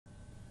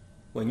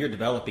When you're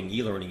developing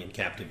e-learning in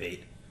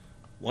Captivate,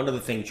 one of the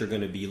things you're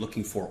going to be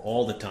looking for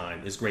all the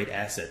time is great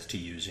assets to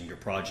use in your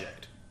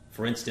project.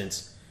 For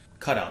instance,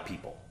 cutout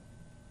people.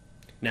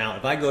 Now,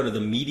 if I go to the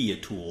Media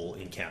tool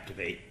in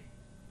Captivate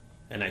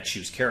and I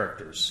choose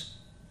Characters,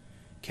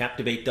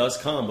 Captivate does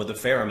come with a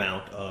fair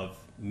amount of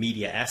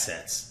media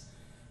assets.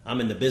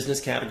 I'm in the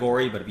business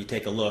category, but if you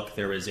take a look,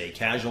 there is a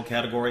casual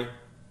category,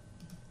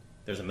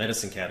 there's a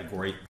medicine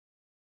category.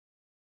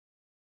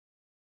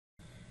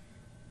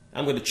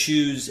 I'm going to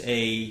choose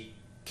a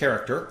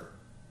character,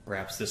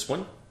 perhaps this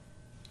one,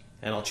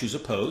 and I'll choose a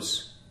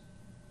pose.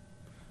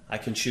 I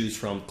can choose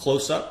from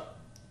close-up,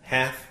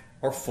 half,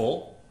 or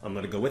full. I'm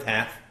going to go with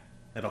half,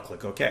 and I'll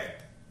click OK.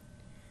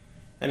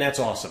 And that's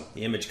awesome.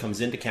 The image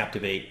comes into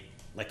Captivate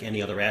like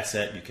any other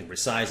asset. You can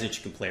resize it,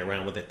 you can play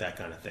around with it, that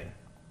kind of thing.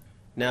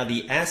 Now,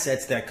 the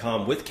assets that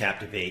come with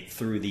Captivate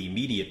through the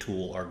Media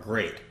tool are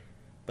great,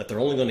 but they're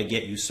only going to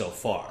get you so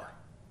far.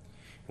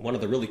 One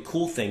of the really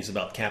cool things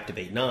about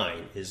Captivate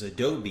 9 is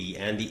Adobe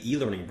and the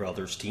eLearning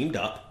brothers teamed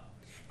up,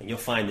 and you'll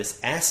find this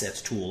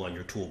Assets tool on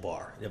your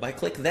toolbar. And if I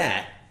click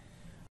that,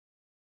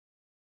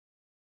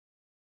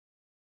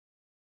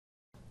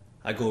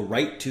 I go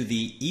right to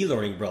the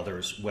eLearning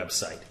brothers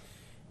website.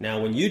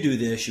 Now, when you do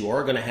this, you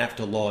are going to have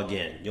to log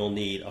in. You'll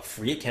need a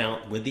free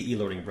account with the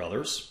eLearning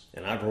brothers,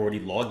 and I've already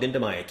logged into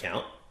my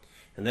account.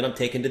 And then I'm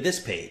taken to this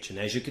page, and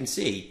as you can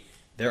see,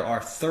 there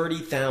are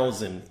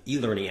 30,000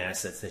 e-learning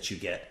assets that you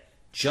get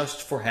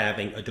just for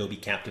having Adobe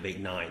Captivate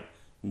 9.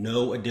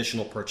 No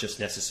additional purchase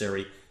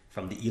necessary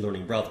from the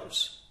eLearning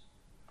brothers.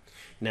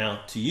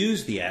 Now, to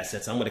use the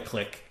assets, I'm going to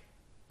click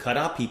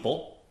Cutout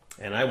People,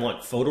 and I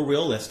want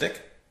photorealistic.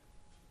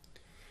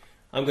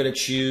 I'm going to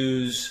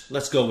choose,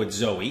 let's go with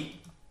Zoe.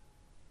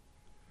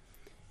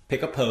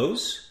 Pick a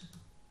pose.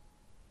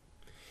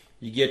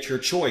 You get your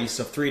choice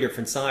of 3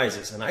 different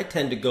sizes, and I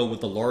tend to go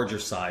with the larger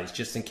size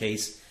just in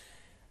case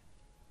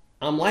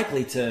I'm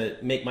likely to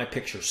make my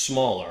picture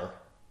smaller,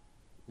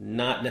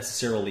 not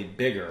necessarily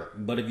bigger.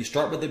 But if you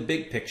start with a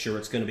big picture,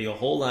 it's going to be a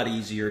whole lot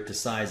easier to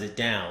size it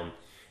down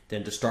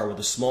than to start with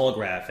a small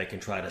graphic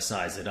and try to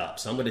size it up.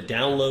 So I'm going to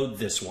download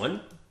this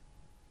one.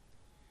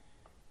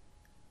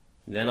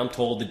 Then I'm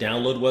told the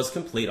download was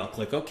complete. I'll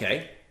click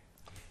OK.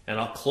 And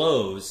I'll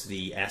close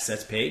the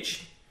Assets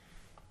page.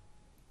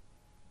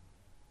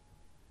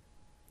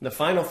 The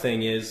final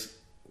thing is,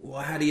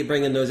 well, how do you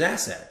bring in those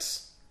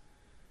assets?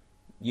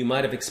 You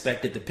might have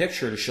expected the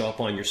picture to show up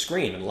on your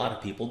screen, and a lot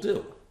of people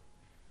do.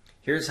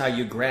 Here's how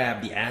you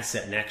grab the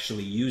asset and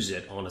actually use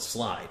it on a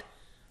slide.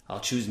 I'll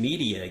choose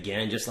Media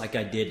again, just like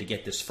I did to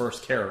get this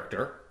first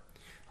character.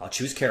 I'll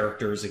choose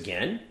Characters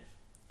again.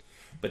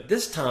 But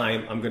this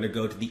time, I'm going to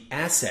go to the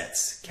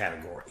Assets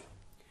category.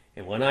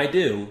 And when I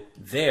do,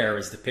 there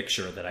is the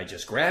picture that I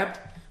just grabbed.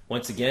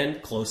 Once again,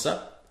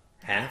 close-up,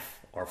 half,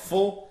 or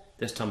full.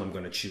 This time I'm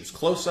going to choose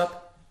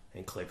close-up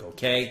and click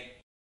OK.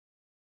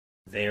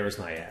 There's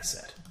my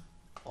asset.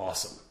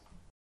 Awesome.